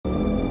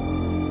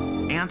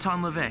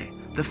Anton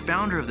LaVey, the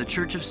founder of the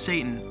Church of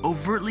Satan,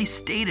 overtly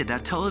stated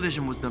that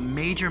television was the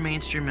major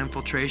mainstream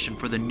infiltration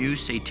for the new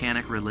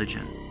satanic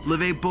religion.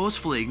 LaVey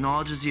boastfully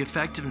acknowledges the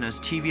effectiveness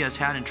TV has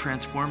had in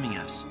transforming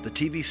us. The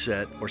TV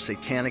set, or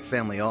satanic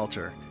family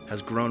altar,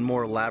 has grown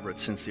more elaborate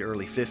since the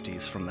early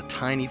 50s, from the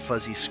tiny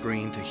fuzzy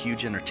screen to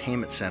huge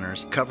entertainment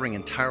centers covering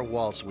entire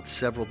walls with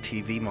several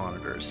TV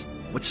monitors.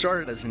 What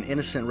started as an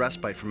innocent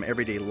respite from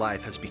everyday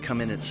life has become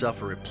in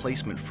itself a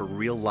replacement for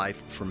real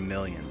life for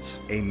millions.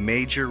 A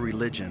major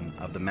religion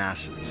of the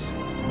masses.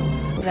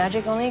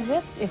 Magic only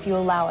exists if you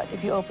allow it,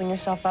 if you open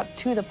yourself up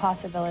to the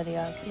possibility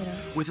of,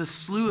 With a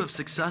slew of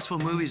successful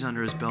movies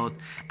under his belt,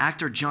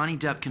 actor Johnny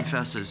Depp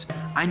confesses,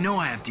 "I know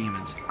I have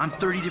demons. I'm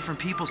 30 different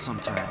people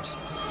sometimes."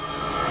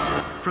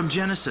 From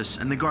Genesis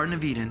and the Garden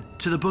of Eden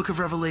to the Book of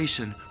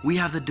Revelation, we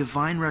have the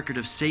divine record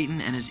of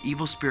Satan and his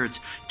evil spirits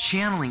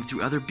channeling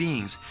through other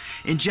beings.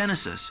 In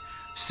Genesis,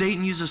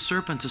 Satan used a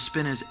serpent to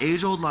spin his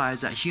age-old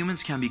lies that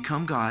humans can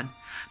become God,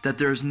 that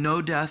there is no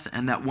death,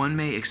 and that one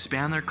may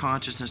expand their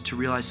consciousness to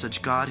realize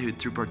such godhood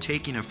through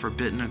partaking of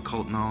forbidden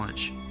occult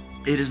knowledge.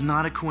 It is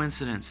not a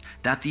coincidence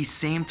that these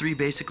same three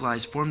basic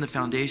lies form the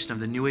foundation of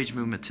the New Age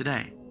movement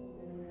today.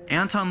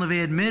 Anton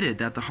LaVey admitted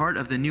that the heart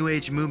of the New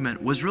Age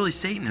movement was really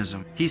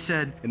Satanism. He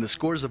said, "In the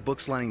scores of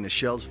books lining the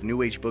shelves of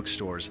New Age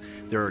bookstores,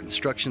 there are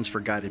instructions for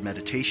guided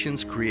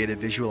meditations, creative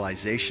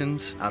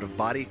visualizations,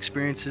 out-of-body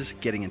experiences,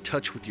 getting in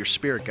touch with your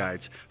spirit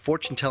guides,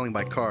 fortune-telling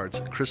by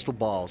cards, crystal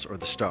balls, or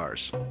the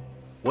stars."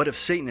 What if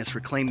Satanists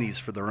reclaimed these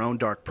for their own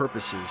dark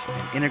purposes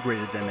and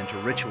integrated them into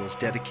rituals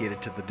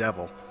dedicated to the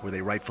devil, where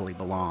they rightfully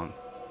belong?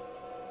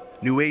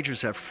 New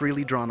Agers have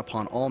freely drawn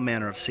upon all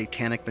manner of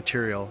satanic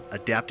material,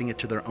 adapting it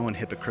to their own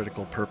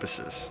hypocritical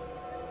purposes.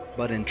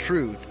 But in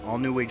truth, all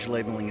New Age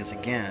labeling is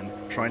again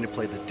trying to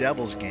play the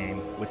devil's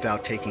game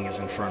without taking his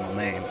infernal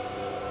name.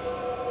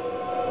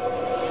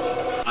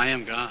 I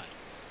am God.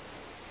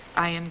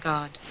 I am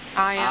God.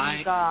 I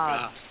am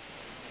God.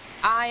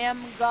 I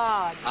am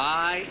God.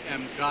 I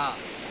am God.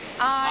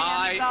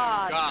 I am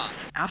God.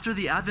 after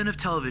the advent of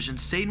television,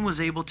 Satan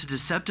was able to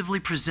deceptively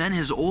present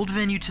his old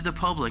venue to the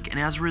public, and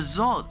as a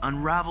result,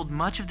 unraveled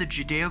much of the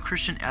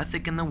Judeo-Christian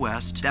ethic in the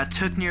West that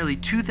took nearly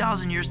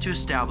 2,000 years to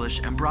establish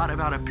and brought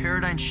about a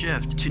paradigm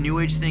shift to New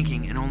Age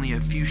thinking in only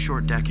a few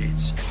short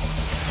decades.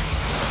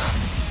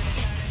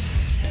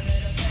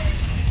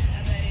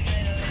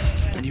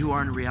 And who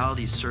are in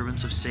reality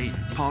servants of Satan.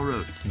 Paul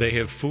wrote, "They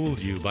have fooled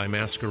you by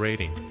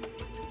masquerading,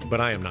 but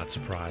I am not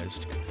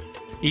surprised.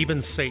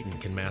 Even Satan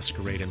can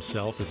masquerade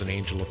himself as an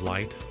angel of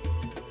light.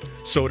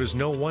 So it is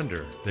no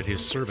wonder that his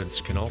servants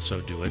can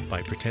also do it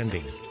by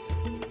pretending.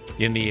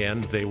 In the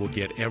end, they will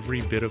get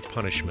every bit of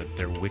punishment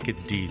their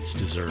wicked deeds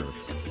deserve."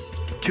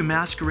 To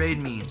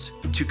masquerade means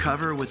to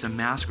cover with a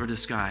mask or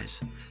disguise.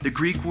 The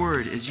Greek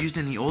word is used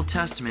in the Old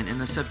Testament in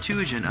the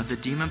Septuagint of the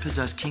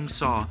demon-possessed King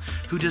Saul,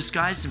 who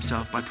disguised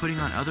himself by putting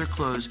on other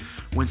clothes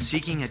when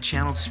seeking a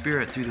channeled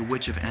spirit through the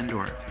witch of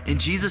Endor. In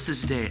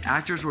Jesus' day,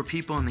 actors were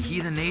people in the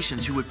heathen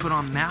nations who would put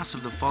on masks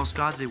of the false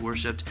gods they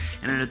worshipped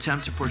in an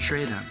attempt to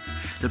portray them.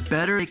 The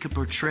better they could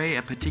portray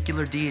a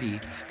particular deity,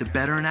 the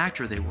better an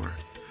actor they were.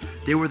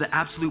 They were the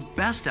absolute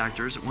best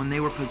actors when they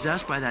were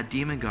possessed by that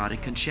demon god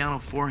and could channel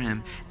for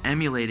him,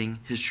 emulating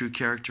his true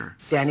character.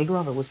 Danny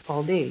Glover was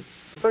Paul D.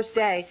 First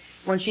day,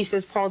 when she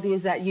says, "Paul D,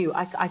 is that you?"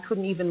 I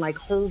couldn't even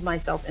hold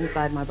myself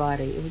inside my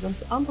body. It was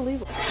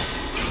unbelievable.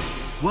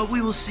 What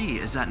we will see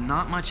is that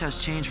not much has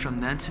changed from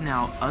then to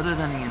now other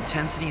than the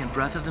intensity and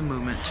breadth of the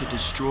movement to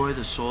destroy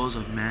the souls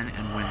of men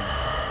and women.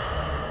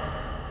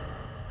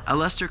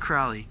 Aleister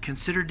Crowley,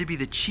 considered to be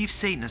the chief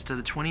Satanist of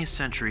the 20th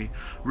century,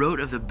 wrote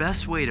of the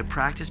best way to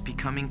practice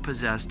becoming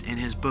possessed in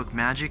his book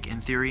Magic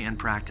in Theory and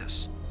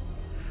Practice.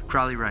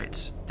 Crowley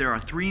writes, "There are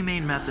three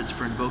main methods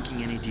for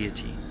invoking any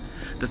deity.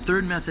 The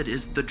third method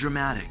is the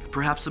dramatic,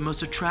 perhaps the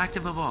most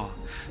attractive of all.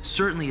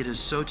 Certainly it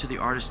is so to the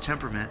artist's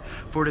temperament,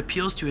 for it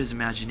appeals to his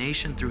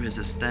imagination through his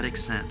aesthetic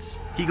sense."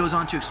 He goes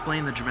on to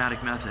explain the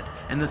dramatic method.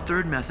 "In the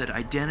third method,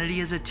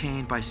 identity is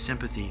attained by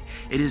sympathy.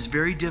 It is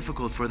very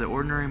difficult for the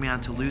ordinary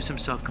man to lose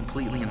himself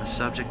completely in the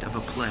subject of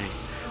a play.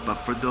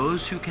 But for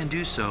those who can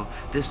do so,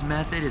 this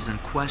method is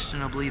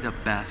unquestionably the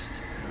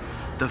best."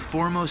 The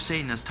foremost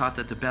Satanists taught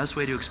that the best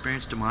way to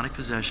experience demonic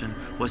possession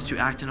was to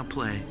act in a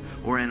play,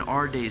 or in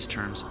our day's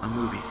terms, a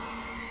movie.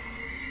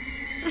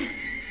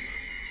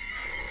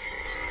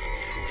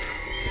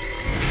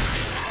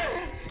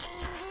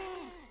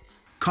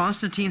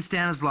 Konstantin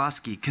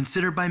Stanislavski,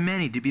 considered by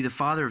many to be the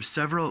father of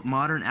several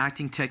modern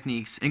acting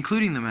techniques,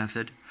 including the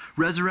method,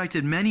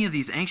 resurrected many of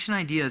these ancient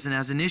ideas and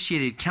has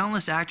initiated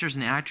countless actors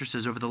and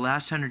actresses over the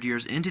last 100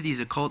 years into these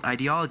occult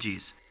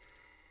ideologies.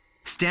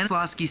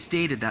 Stanislavski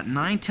stated that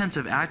 9/10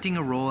 of acting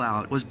a role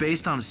out was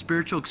based on a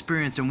spiritual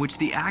experience in which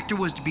the actor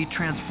was to be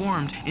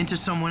transformed into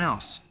someone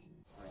else.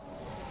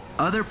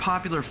 Other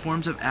popular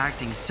forms of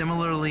acting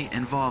similarly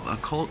involve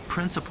occult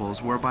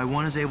principles whereby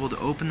one is able to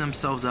open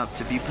themselves up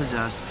to be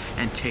possessed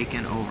and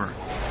taken over.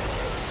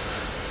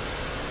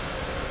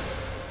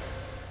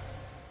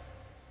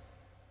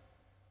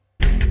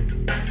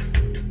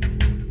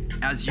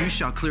 As you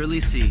shall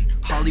clearly see,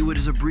 Hollywood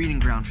is a breeding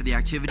ground for the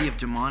activity of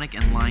demonic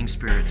and lying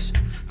spirits.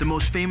 The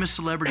most famous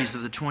celebrities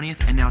of the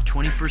 20th and now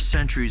 21st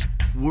centuries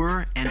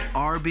were and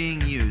are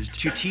being used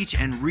to teach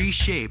and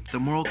reshape the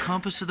moral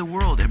compass of the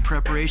world in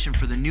preparation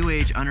for the new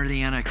age under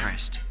the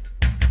Antichrist.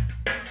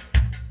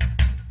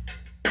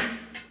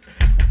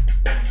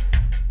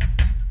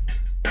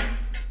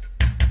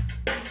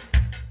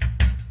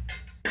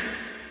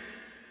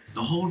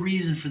 The whole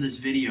reason for this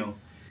video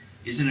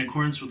is in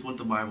accordance with what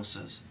the Bible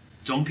says.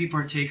 Don't be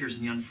partakers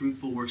in the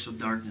unfruitful works of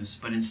darkness,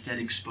 but instead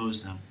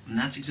expose them. And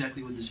that's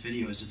exactly what this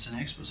video is. It's an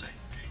expose.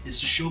 It's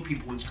to show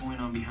people what's going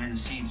on behind the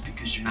scenes,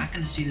 because you're not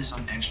going to see this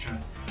on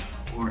Extra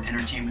or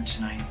Entertainment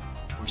Tonight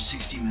or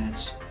 60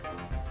 Minutes.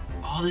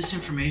 All this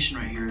information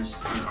right here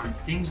are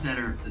things that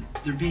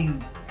they're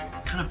being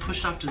kind of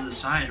pushed off to the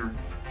side or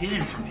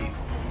hidden from people.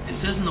 It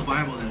says in the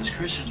Bible that as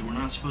Christians we're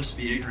not supposed to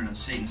be ignorant of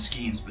Satan's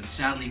schemes, but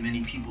sadly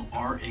many people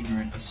are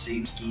ignorant of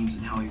Satan's schemes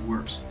and how he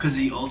works. Because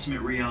the ultimate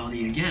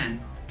reality,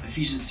 again,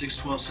 Ephesians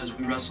 6:12 says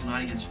we wrestle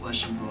not against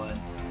flesh and blood,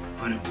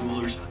 but at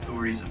rulers,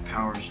 authorities, and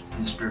powers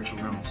in the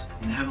spiritual realms,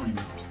 in the heavenly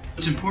realms.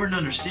 It's important to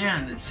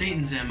understand that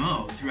Satan's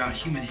MO throughout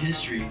human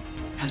history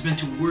has been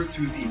to work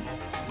through people,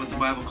 what the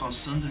Bible calls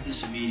sons of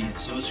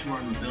disobedience, those who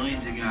are in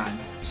rebellion to God.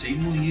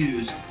 Satan will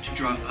use to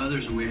draw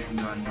others away from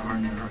God and to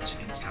harden their hearts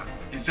against God.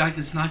 In fact,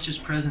 it's not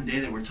just present day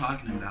that we're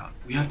talking about.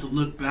 We have to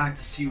look back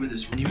to see where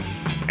this new...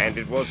 And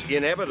it was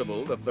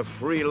inevitable that the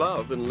free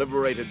love and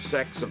liberated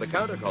sex of the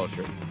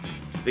counterculture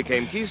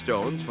became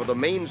keystones for the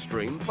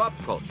mainstream pop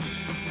culture.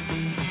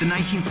 The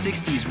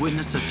 1960s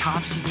witnessed a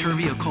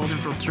topsy-turvy occult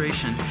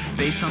infiltration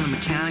based on the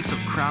mechanics of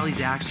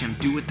Crowley's axiom,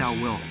 do what thou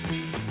wilt.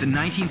 The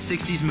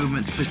 1960s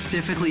movement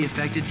specifically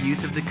affected the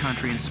youth of the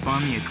country and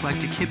spawned the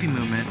eclectic hippie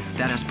movement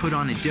that has put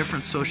on a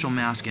different social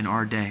mask in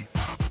our day.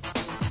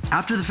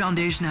 After the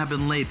foundation had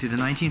been laid through the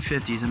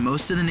 1950s and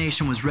most of the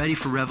nation was ready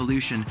for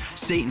revolution,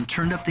 Satan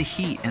turned up the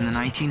heat in the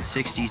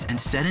 1960s and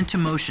set into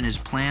motion his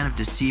plan of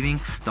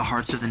deceiving the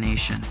hearts of the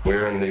nation.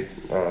 We're in the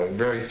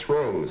very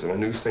throes of a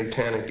new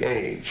satanic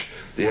age.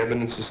 The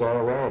evidence is all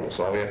around us.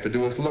 All we have to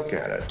do is look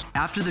at it.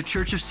 After the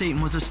Church of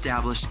Satan was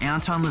established,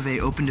 Anton LaVey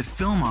opened a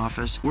film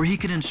office where he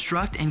could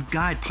instruct and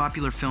guide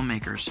popular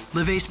filmmakers.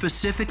 LaVey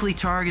specifically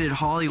targeted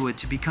Hollywood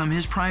to become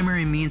his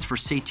primary means for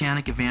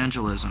satanic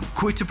evangelism.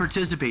 Quick to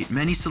participate,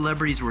 many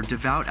celebrities were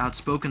devout,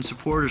 outspoken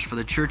supporters for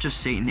the Church of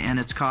Satan and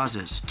its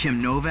causes.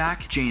 Kim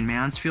Novak, Jane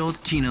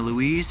Mansfield, Tina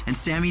Louise, and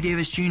Sammy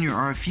Davis Jr.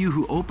 are a few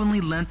who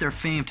openly lent their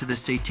fame to the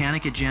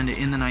satanic agenda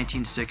in the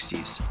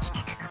 1960s.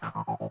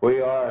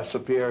 We are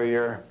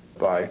superior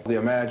by the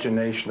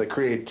imagination, the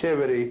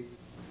creativity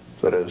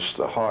that is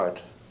the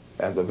heart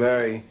and the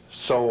very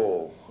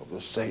soul of the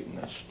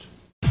Satanist.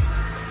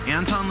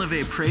 Anton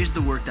LaVey praised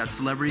the work that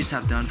celebrities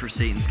have done for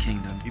Satan's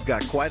kingdom. You've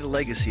got quite a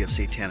legacy of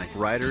satanic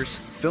writers,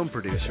 film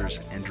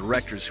producers, and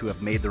directors who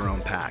have made their own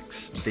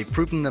pacts. They've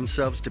proven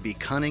themselves to be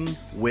cunning,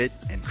 wit,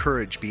 and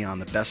courage beyond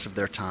the best of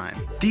their time.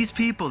 These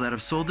people that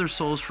have sold their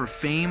souls for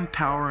fame,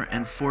 power,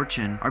 and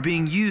fortune are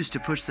being used to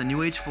push the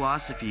New Age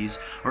philosophies,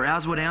 or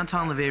as what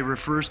Anton LaVey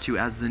refers to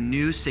as the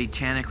new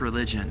satanic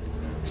religion.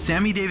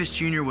 Sammy Davis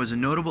Jr. was a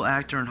notable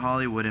actor in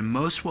Hollywood and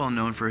most well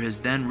known for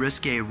his then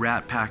risque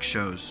Rat Pack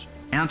shows.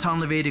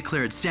 Anton LaVey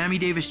declared, Sammy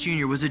Davis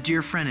Jr. was a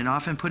dear friend and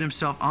often put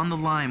himself on the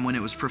line when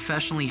it was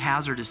professionally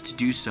hazardous to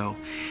do so.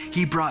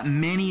 He brought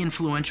many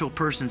influential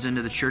persons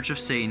into the Church of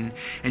Satan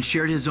and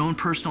shared his own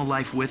personal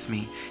life with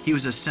me. He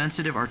was a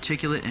sensitive,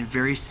 articulate, and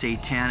very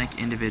satanic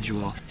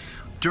individual.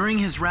 During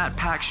his Rat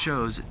Pack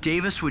shows,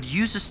 Davis would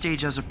use the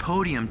stage as a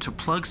podium to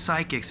plug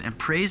psychics and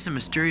praise the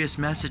mysterious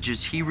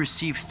messages he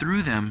received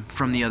through them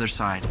from the other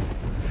side.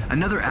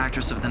 Another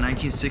actress of the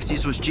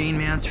 1960s was Jane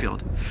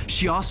Mansfield.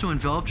 She also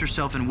enveloped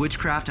herself in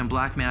witchcraft and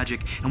black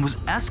magic and was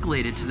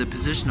escalated to the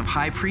position of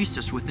high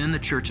priestess within the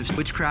Church of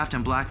Witchcraft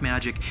and Black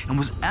Magic and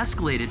was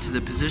escalated to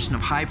the position of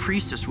high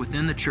priestess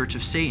within the Church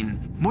of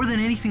Satan. More than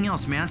anything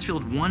else,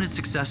 Mansfield wanted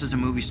success as a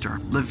movie star.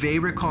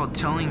 LaVey recalled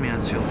telling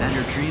Mansfield that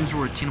her dreams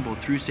were attainable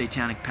through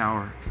satanic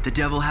power. The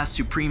devil has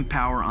supreme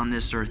power on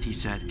this earth, he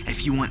said.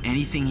 If you want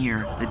anything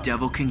here, the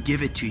devil can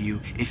give it to you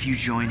if you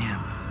join him.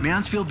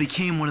 Mansfield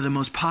became one of the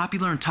most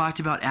popular and talked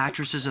about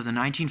actresses of the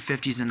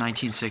 1950s and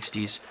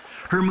 1960s.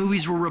 Her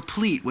movies were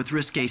replete with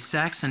risque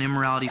sex and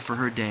immorality for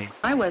her day.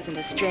 I wasn't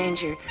a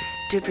stranger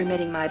to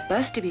permitting my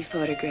bust to be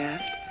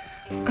photographed.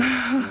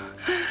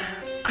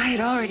 I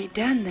had already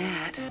done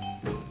that.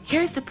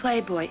 Here's the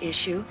Playboy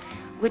issue,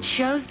 which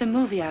shows the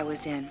movie I was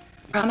in,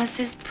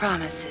 Promises,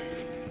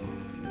 Promises.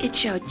 It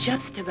showed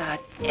just about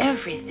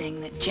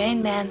everything that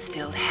Jane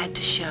Mansfield had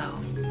to show.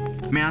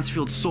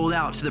 Mansfield sold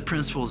out to the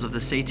principles of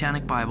the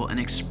Satanic Bible and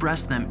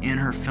expressed them in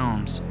her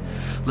films.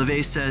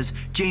 LaVey says,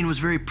 Jane was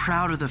very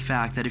proud of the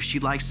fact that if she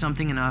liked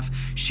something enough,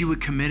 she would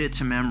commit it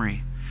to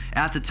memory.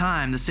 At the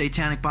time, the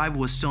Satanic Bible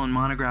was still in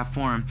monograph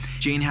form.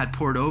 Jane had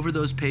pored over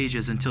those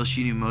pages until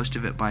she knew most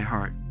of it by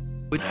heart.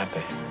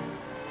 Happy.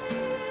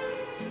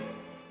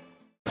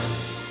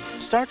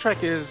 Star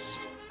Trek is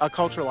a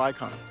cultural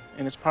icon,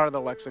 and it's part of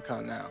the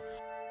lexicon now.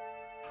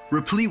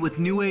 Replete with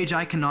New Age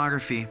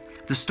iconography,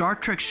 The Star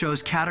Trek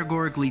shows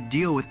categorically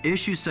deal with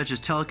issues such as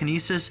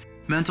telekinesis,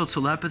 mental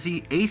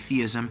telepathy,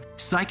 atheism,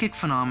 psychic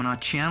phenomena,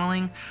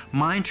 channeling,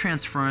 mind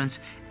transference,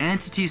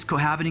 entities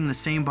cohabiting the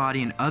same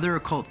body, and other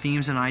occult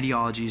themes and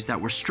ideologies that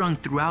were strung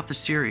throughout the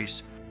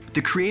series.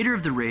 The creator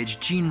of the rage,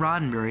 Gene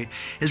Roddenberry,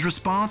 is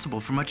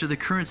responsible for much of the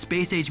current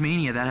space-age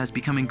mania that has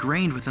become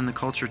ingrained within the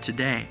culture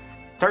today.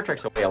 Star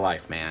Trek's a way of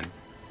life, man.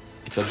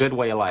 It's a good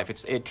way of life.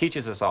 It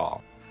teaches us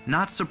all.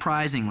 Not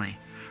surprisingly,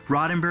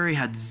 Roddenberry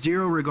had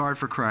zero regard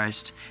for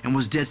Christ and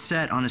was dead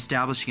set on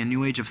establishing a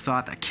new age of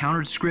thought that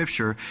countered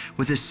Scripture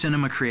with his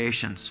cinema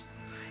creations.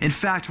 In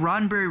fact,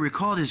 Roddenberry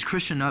recalled his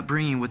Christian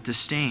upbringing with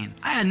disdain.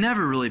 I had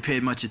never really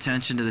paid much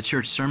attention to the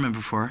church sermon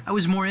before. I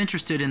was more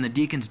interested in the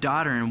deacon's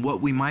daughter and what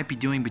we might be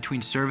doing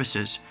between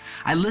services.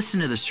 I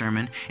listened to the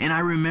sermon and I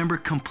remember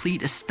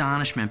complete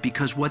astonishment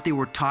because what they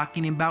were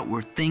talking about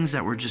were things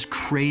that were just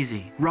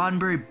crazy.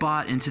 Roddenberry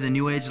bought into the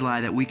New Age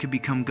lie that we could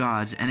become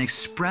gods and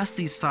expressed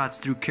these thoughts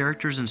through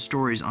characters and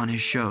stories on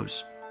his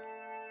shows.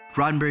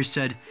 Roddenberry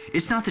said,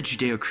 "It's not the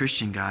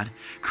Judeo-Christian God.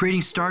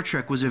 Creating Star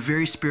Trek was a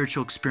very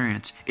spiritual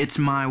experience. It's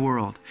my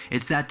world.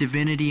 It's that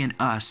divinity in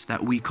us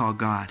that we call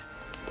God."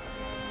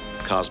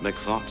 Cosmic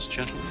thoughts,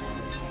 gentlemen.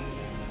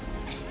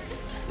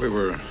 We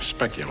were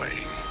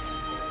speculating.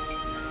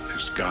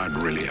 Is God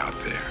really out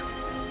there?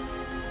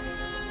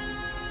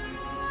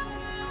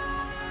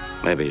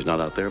 Maybe he's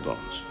not out there,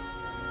 Bones.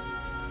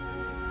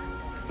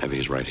 Maybe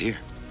he's right here.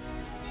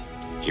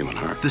 Human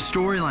heart. The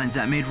storylines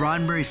that made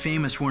Roddenberry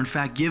famous were in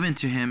fact given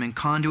to him in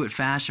conduit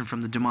fashion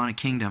from the demonic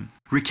kingdom.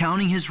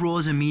 Recounting his role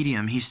as a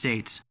medium, he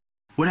states,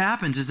 "What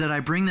happens is that I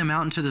bring them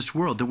out into this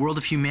world, the world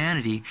of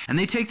humanity, and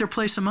they take their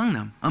place among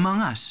them, among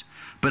us.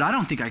 But I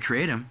don't think I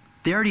create them.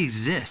 They already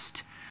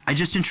exist. I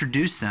just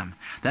introduce them.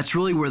 That's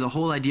really where the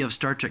whole idea of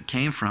Star Trek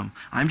came from.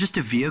 I'm just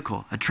a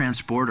vehicle, a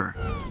transporter."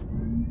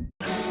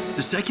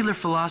 The secular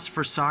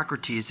philosopher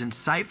Socrates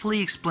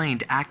insightfully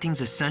explained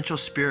acting's essential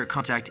spirit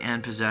contact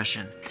and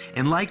possession.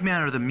 In like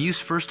manner, the muse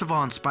first of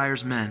all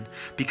inspires men,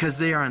 because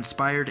they are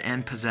inspired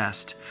and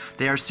possessed.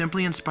 They are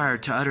simply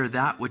inspired to utter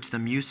that which the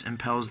muse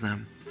impels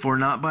them. For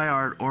not by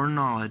art or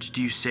knowledge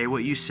do you say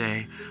what you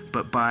say,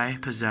 but by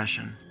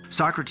possession.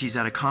 Socrates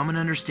had a common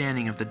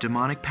understanding of the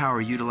demonic power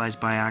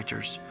utilized by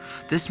actors.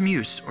 This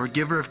muse, or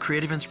giver of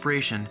creative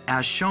inspiration,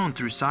 as shown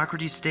through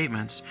Socrates'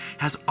 statements,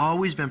 has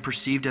always been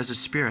perceived as a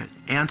spirit.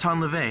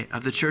 Anton LaVey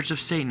of the Church of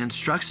Satan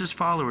instructs his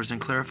followers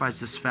and clarifies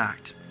this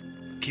fact.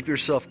 Keep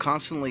yourself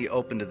constantly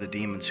open to the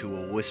demons who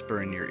will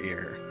whisper in your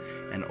ear.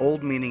 An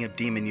old meaning of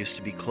demon used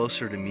to be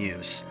closer to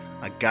muse,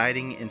 a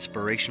guiding,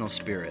 inspirational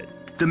spirit.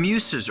 The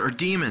muses, or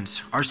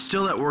demons, are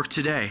still at work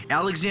today.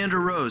 Alexander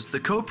Rose, the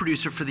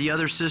co-producer for The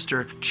Other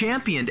Sister,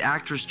 championed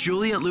actress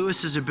Juliette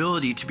Lewis's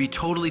ability to be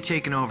totally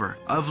taken over.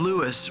 Of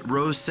Lewis,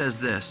 Rose says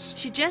this: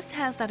 "She just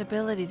has that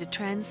ability to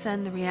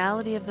transcend the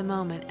reality of the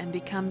moment and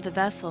become the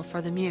vessel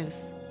for the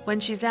muse. When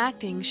she's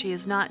acting, she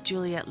is not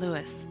Juliette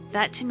Lewis.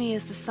 That to me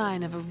is the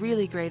sign of a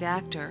really great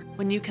actor.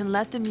 When you can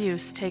let the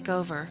muse take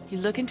over, you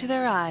look into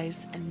their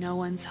eyes and no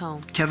one's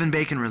home." Kevin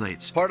Bacon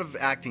relates, "Part of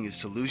acting is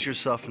to lose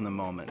yourself in the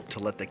moment, to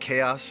let the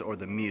chaos or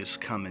the muse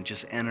come and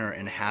just enter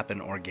and happen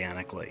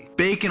organically."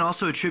 Bacon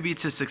also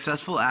attributes his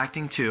successful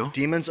acting to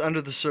demons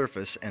under the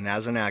surface, and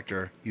as an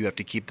actor, you have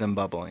to keep them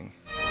bubbling.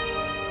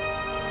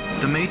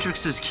 The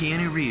Matrix's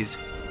Keanu Reeves,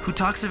 who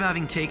talks of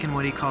having taken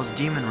what he calls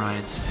demon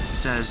rides,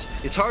 says,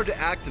 "It's hard to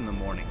act in the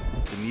morning.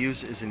 The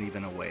muse isn't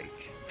even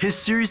awake." His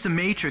series The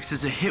Matrix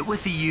is a hit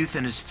with the youth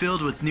and is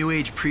filled with New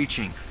Age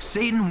preaching.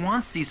 Satan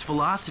wants these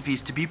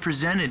philosophies to be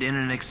presented in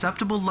an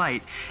acceptable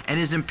light and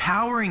is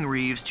empowering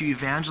Reeves to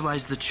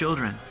evangelize the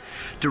children.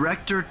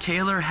 Director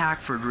Taylor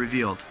Hackford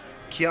revealed,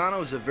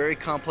 "Keanu is a very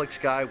complex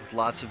guy with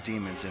lots of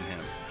demons in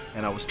him,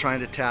 and I was trying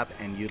to tap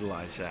and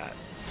utilize that."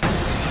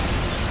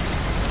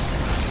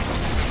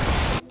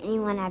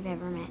 Anyone I've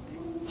ever met.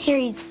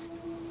 Harry's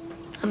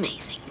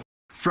amazing.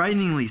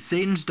 Frighteningly,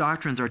 Satan's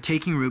doctrines are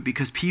taking root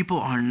because people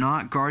are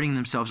not guarding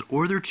themselves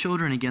or their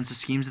children against the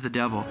schemes of the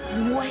devil.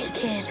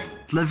 Wicked.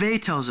 LaVey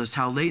tells us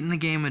how late in the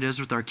game it is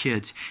with our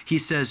kids. He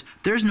says,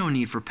 "There's no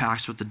need for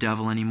pacts with the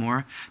devil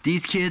anymore.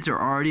 These kids are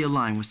already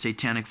aligned with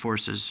satanic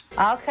forces."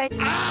 Okay.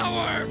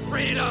 Our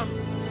freedom!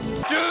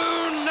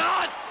 Do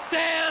not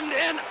stand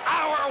in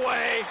our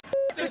way!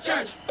 The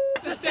church,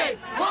 the state,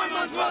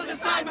 hormones will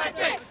decide my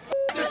fate!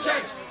 The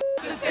church,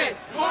 the state,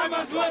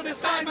 hormones will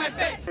decide my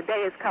fate! The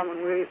day is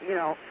coming, we're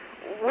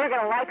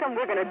going to like them,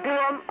 we're going to do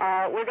them,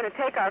 we're going to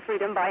take our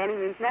freedom by any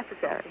means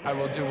necessary. I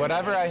will do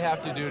whatever I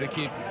have to do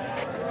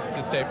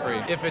to stay free.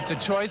 If it's a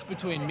choice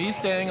between me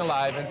staying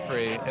alive and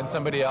free and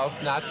somebody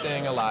else not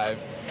staying alive,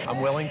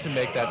 I'm willing to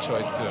make that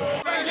choice too.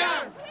 We're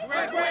here,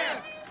 we're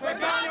queer, we're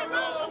gonna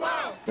rule the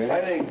world!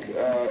 I think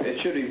it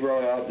should be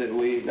brought out that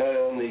we not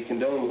only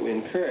condone, but we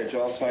encourage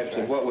all types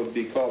of what would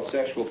be called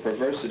sexual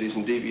perversities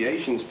and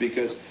deviations,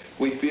 because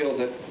we feel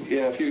that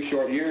in a few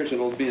short years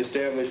it'll be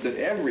established that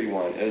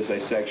everyone is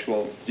a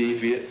sexual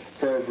deviant,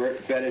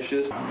 pervert,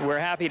 fetishist. We're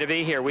happy to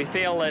be here. We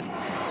feel that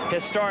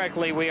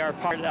historically we are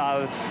part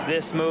of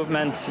this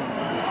movement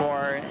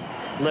for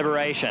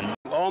liberation.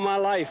 all my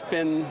life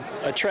been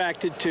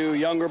attracted to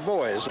younger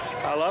boys.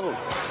 I love them.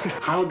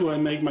 How do I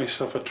make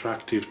myself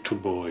attractive to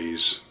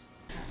boys?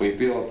 We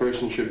feel a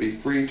person should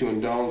be free to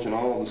indulge in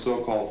all of the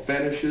so-called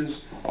fetishes,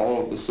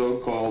 all of the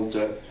so-called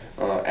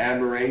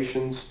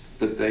aberrations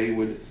that they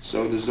would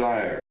so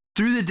desire.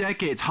 Through the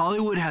decades,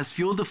 Hollywood has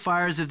fueled the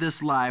fires of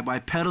this lie by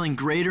peddling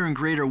greater and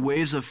greater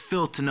waves of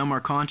filth to numb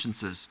our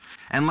consciences.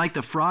 And like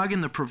the frog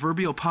in the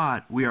proverbial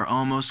pot, we are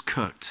almost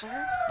cooked.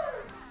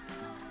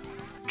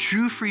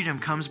 True freedom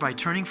comes by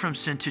turning from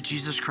sin to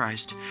Jesus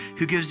Christ,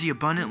 who gives the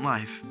abundant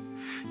life.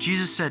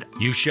 Jesus said,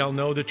 "You shall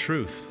know the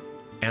truth,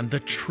 and the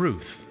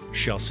truth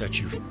shall set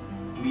you free."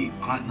 We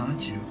ought not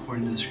to,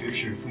 according to the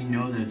scripture, if we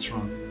know that it's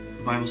wrong.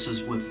 The Bible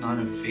says what's not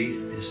of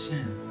faith is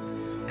sin.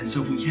 And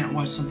so if we can't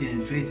watch something in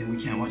faith and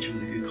we can't watch it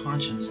with a good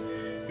conscience,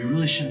 we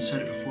really shouldn't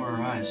set it before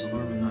our eyes. The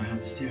Lord would not have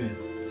us do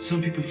it.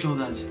 Some people feel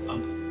that's a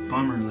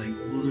bummer, like,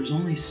 well, there's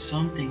only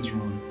some things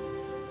wrong,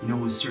 you know,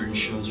 with certain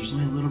shows. There's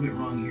only a little bit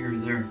wrong here or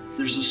there.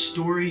 There's a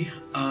story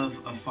of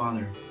a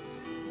father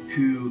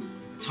who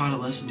taught a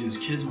lesson to his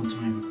kids one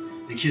time.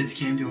 The kids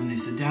came to him and they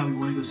said, "Dad, we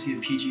want to go see a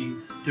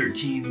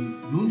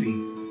PG-13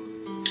 movie."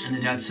 And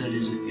the dad said,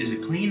 is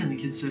it clean? And the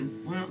kid said,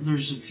 "Well,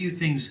 there's a few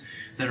things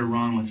that are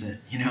wrong with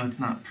it. You know, it's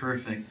not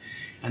perfect."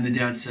 And the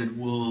dad said,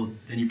 "Well,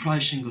 then you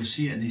probably shouldn't go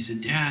see it." And they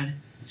said, "Dad,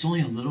 it's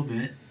only a little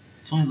bit.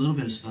 It's only a little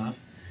bit of stuff."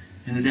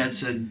 And the dad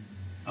said,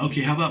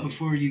 "Okay, how about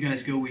before you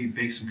guys go, we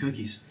bake some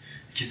cookies?"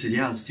 The kid said,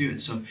 "Yeah, let's do it."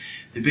 So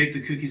they bake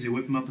the cookies, they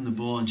whip them up in the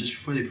bowl, and just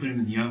before they put them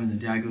in the oven, the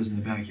dad goes in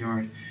the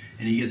backyard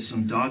and he gets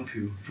some dog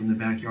poo from the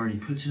backyard. He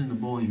puts it in the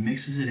bowl, he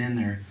mixes it in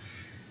there.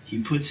 He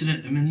puts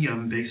them in the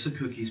oven, bakes the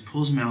cookies,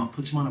 pulls them out,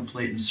 puts them on a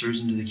plate, and serves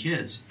them to the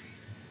kids.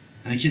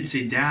 And the kids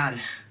say, "Dad,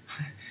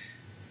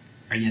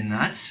 are you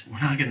nuts? We're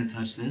not going to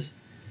touch this."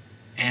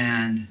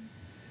 And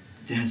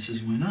Dad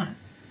says, "Why not?"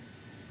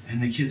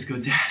 And the kids go,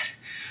 "Dad,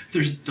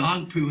 there's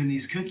dog poo in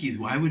these cookies.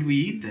 Why would we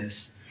eat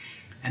this?"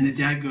 And the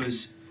dad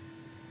goes,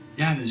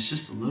 "Yeah, but it's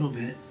just a little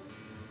bit.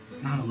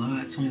 It's not a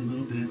lot. It's only a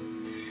little bit."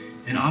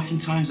 And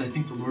oftentimes I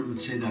think the Lord would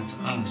say that to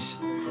us.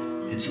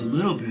 It's a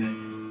little bit.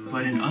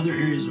 But in other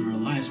areas of our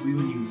lives, we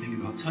wouldn't even think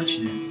about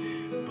touching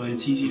it. But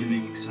it's easy to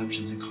make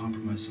exceptions and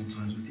compromise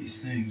sometimes with these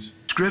things.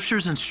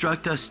 Scriptures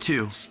instruct us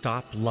to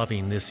stop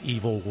loving this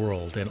evil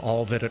world and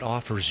all that it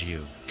offers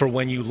you. For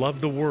when you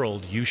love the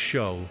world, you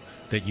show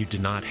that you do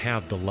not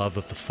have the love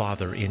of the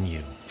Father in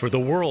you. For the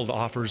world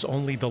offers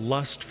only the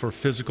lust for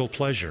physical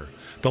pleasure,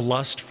 the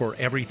lust for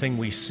everything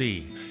we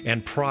see,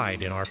 and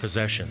pride in our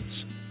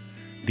possessions.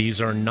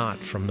 These are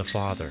not from the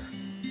Father.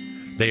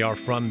 They are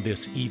from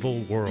this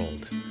evil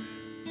world.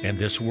 And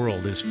this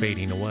world is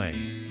fading away,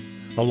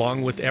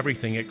 along with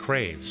everything it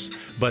craves.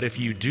 But if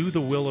you do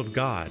the will of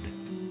God,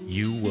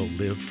 you will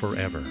live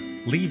forever.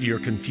 Leave your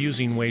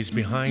confusing ways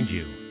behind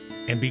you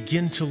and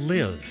begin to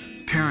live.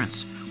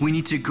 Parents, we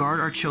need to guard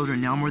our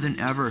children now more than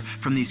ever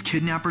from these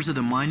kidnappers of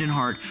the mind and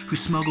heart who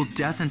smuggle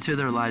death into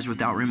their lives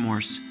without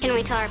remorse. Can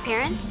we tell our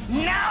parents?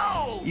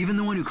 No! Even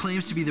the one who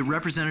claims to be the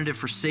representative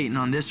for Satan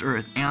on this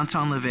earth,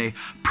 Anton LaVey,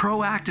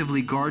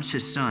 proactively guards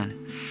his son.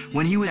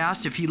 When he was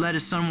asked if he let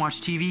his son watch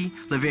TV,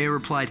 LaVey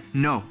replied,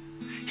 "No.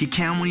 He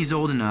can when he's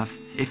old enough,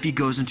 if he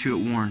goes into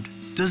it warned."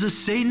 Does a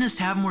Satanist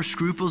have more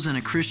scruples than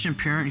a Christian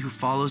parent who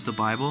follows the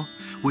Bible,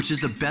 which is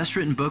the best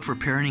written book for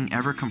parenting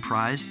ever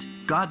comprised?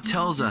 God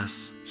tells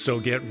us, "So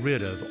get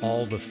rid of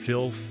all the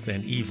filth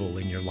and evil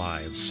in your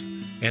lives,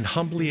 and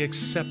humbly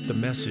accept the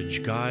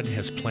message God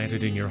has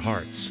planted in your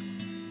hearts.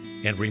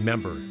 And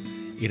remember,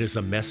 it is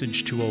a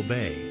message to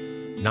obey,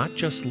 not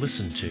just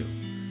listen to.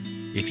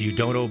 If you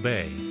don't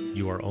obey,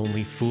 you are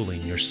only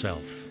fooling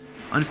yourself."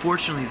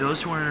 Unfortunately,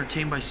 those who are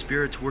entertained by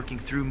spirits working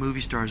through movie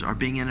stars are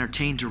being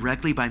entertained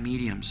directly by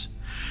mediums.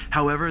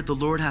 However, the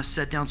Lord has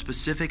set down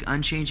specific,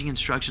 unchanging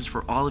instructions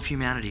for all of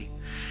humanity.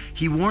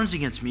 He warns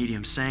against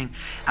mediums, saying,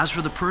 "As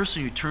for the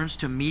person who turns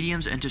to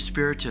mediums and to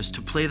spiritists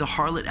to play the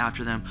harlot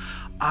after them,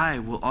 I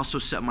will also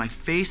set my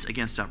face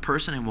against that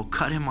person and will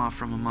cut him off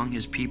from among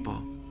his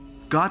people."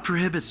 God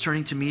prohibits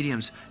turning to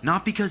mediums,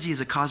 not because he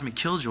is a cosmic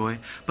killjoy,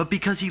 but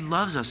because he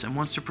loves us and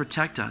wants to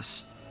protect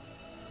us.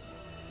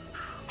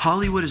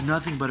 Hollywood is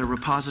nothing but a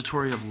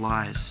repository of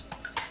lies.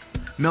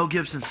 Mel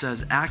Gibson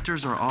says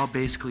actors are all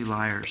basically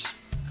liars.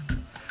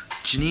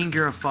 Janine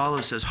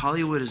Garofalo says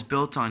Hollywood is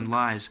built on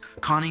lies,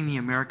 conning the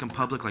American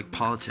public like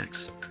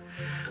politics.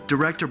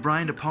 Director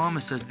Brian De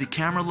Palma says the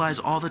camera lies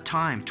all the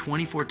time,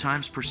 24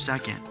 times per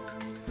second.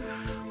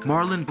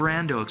 Marlon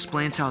Brando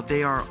explains how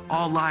they are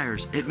all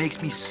liars. It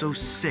makes me so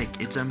sick.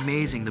 It's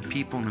amazing, the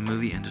people in the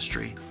movie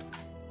industry.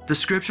 The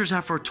scriptures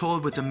have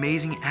foretold with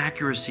amazing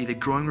accuracy the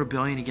growing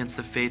rebellion against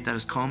the faith that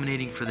is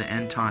culminating for the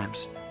end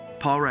times.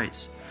 Paul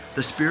writes,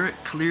 "The Spirit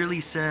clearly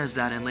says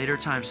that in later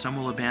times some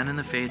will abandon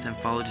the faith and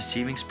follow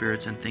deceiving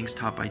spirits and things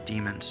taught by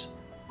demons."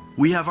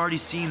 We have already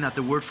seen that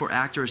the word for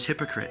actor is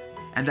hypocrite,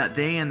 and that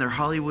they and their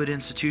Hollywood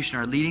institution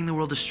are leading the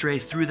world astray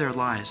through their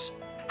lies.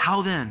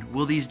 How then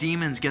will these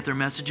demons get their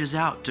messages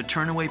out to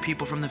turn away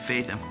people from the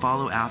faith and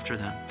follow after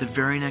them? The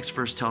very next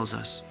verse tells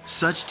us,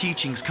 such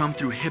teachings come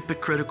through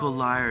hypocritical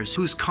liars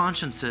whose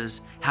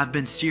consciences have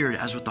been seared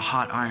as with the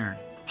hot iron.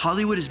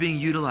 Hollywood is being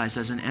utilized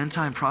as an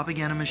end-time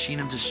propaganda machine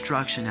of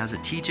destruction as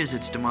it teaches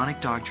its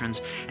demonic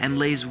doctrines and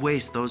lays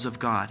waste those of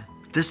God.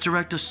 This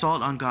direct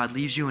assault on God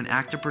leaves you an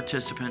active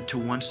participant to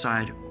one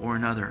side or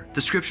another.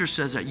 The scripture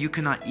says that you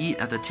cannot eat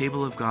at the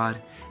table of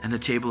God and the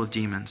table of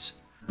demons.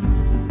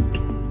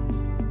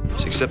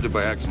 It's accepted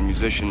by actors and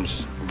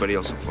musicians. Everybody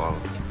else will follow.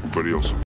 Everybody else will